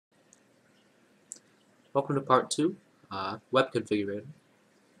Welcome to part 2, web configurator.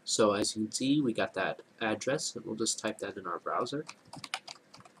 So as you can see, we got that address, and we'll just type that in our browser.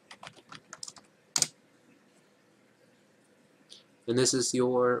 And this is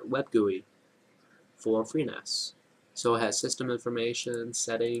your WebGUI for FreeNAS. So it has system information,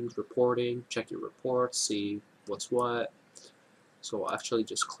 settings, reporting, check your reports, see what's what. So I'll actually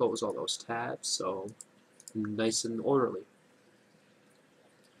just close all those tabs, so nice and orderly.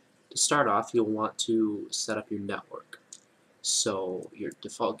 To start off, you'll want to set up your network. So your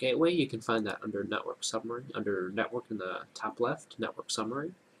default gateway, you can find that under Network Summary, under Network in the top left, Network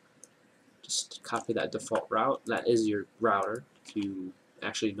Summary. Just copy that default route. That is your router, if you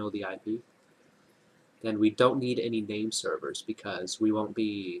actually know the IP. Then we don't need any name servers because we won't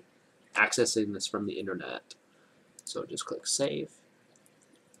be accessing this from the internet. So just click Save.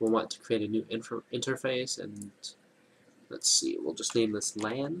 We'll want to create a new interface, and let's see, we'll just name this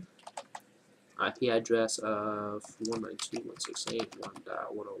LAN. IP address of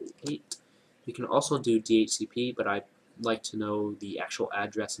 192.168.1.108. You can also do DHCP, but I like to know the actual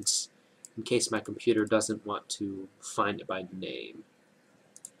address in case my computer doesn't want to find it by name.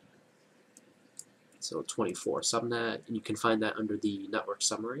 So 24 subnet, and you can find that under the network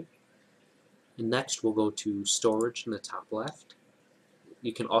summary. And next we'll go to storage in the top left.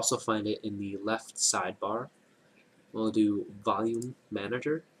 You can also find it in the left sidebar. We'll do volume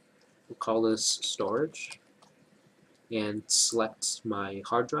manager. We'll call this storage and select my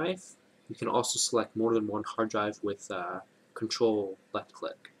hard drive. You can also select more than one hard drive with control left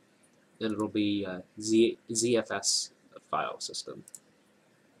click, and it'll be CIFS file system.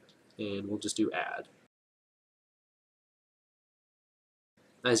 And we'll just do add.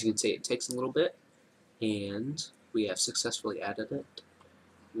 As you can see, it takes a little bit, and we have successfully added it.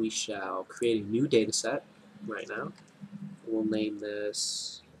 We shall create a new data set right now. We'll name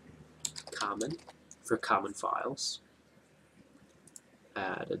this common for common files.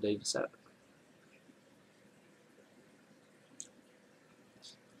 Add a data set.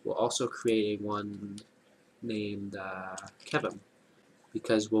 We'll also create one named Kevin,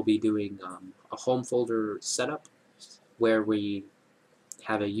 because we'll be doing a home folder setup where we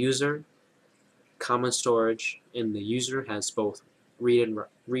have a user, common storage, and the user has both read,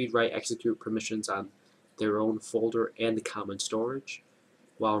 write, execute permissions on their own folder and the common storage,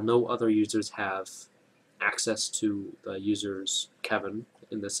 while no other users have access to the user's Kevin,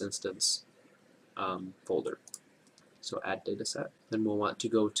 in this instance, folder. So add dataset. Then we'll want to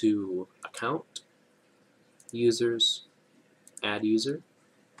go to account, users, add user.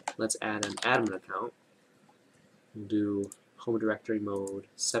 Let's add an admin account. We'll do home directory mode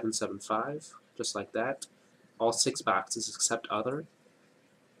 775, just like that. All 6 boxes except other.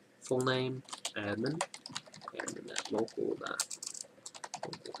 Full name, admin, local,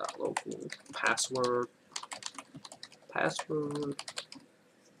 password,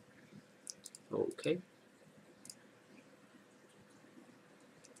 okay.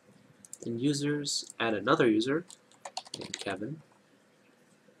 And users, add another user named Kevin,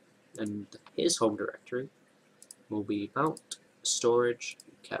 and his home directory will be mount storage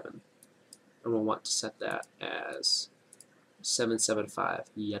Kevin, and we'll want to set that as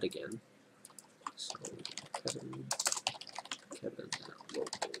 775 yet again. So Kevin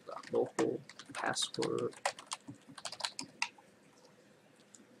local password.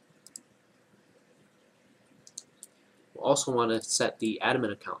 We'll also want to set the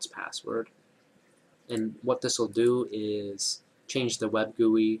admin account's password, and what this will do is change the web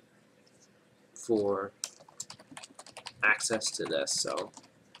GUI for access to this, so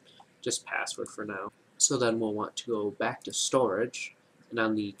just password for now. So then we'll want to go back to storage, and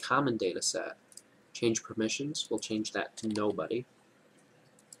on the common data set, change permissions. We'll change that to nobody,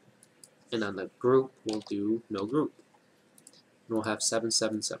 and on the group we'll do no group, and we'll have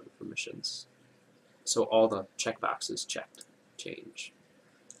 777 permissions. So all the checkboxes checked change.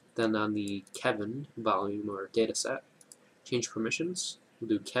 Then on the Kevin volume or data set, change permissions. We'll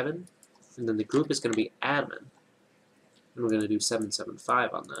do Kevin, and then the group is going to be admin, and we're going to do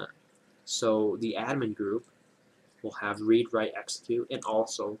 775 on that. So the admin group will have read, write, execute, and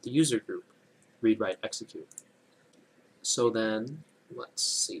also the user group, read, write, execute. So then, let's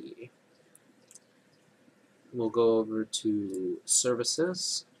see. We'll go over to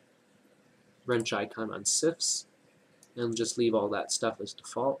services, wrench icon on CIFS, and just leave all that stuff as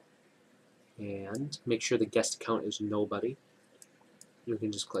default. And make sure the guest account is nobody. You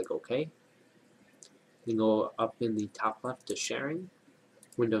can just click OK. Then go up in the top left to sharing,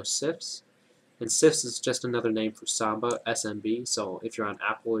 Windows CIFS. And CIFS is just another name for Samba, SMB. So if you're on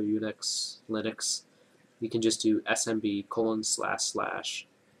Apple or Unix, Linux, you can just do SMB :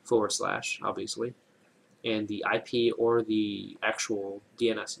 / / obviously. and the IP or the actual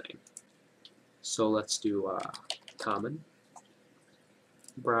DNS name. So let's do common,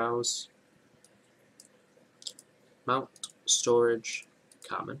 browse, mount, storage,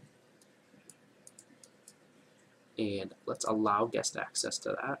 common, and let's allow guest access to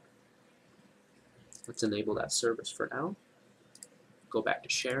that. Let's enable that service for now. Go back to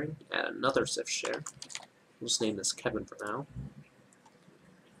sharing, add another CIFS share. We'll just name this Kevin for now.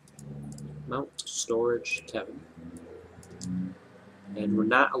 Mount, storage, Kevin. And we're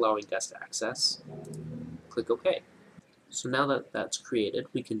not allowing guest access. Click OK. So now that that's created,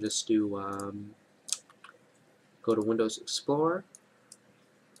 we can just do go to Windows Explorer,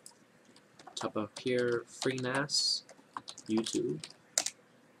 top up here, FreeNAS, YouTube.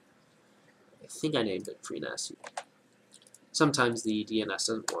 I think I named it FreeNAS. Sometimes the DNS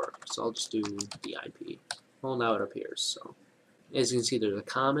doesn't work, so I'll just do the IP. Well, now it appears. So as you can see, there's a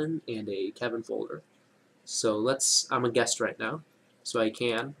common and a Kevin folder. So I'm a guest right now, so I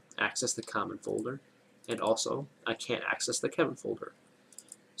can access the common folder, and also I can't access the Kevin folder.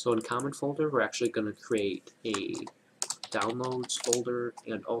 So in common folder, we're actually going to create a downloads folder,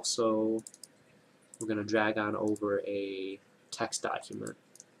 and also we're going to drag on over a text document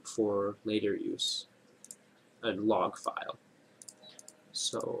for later use, a log file.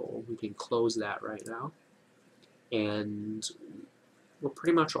 So we can close that right now, and we're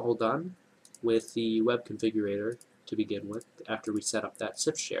pretty much all done with the web configurator to begin with after we set up that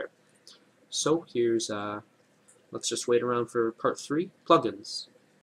CIFS share. So here's let's just wait around for part 3, plugins.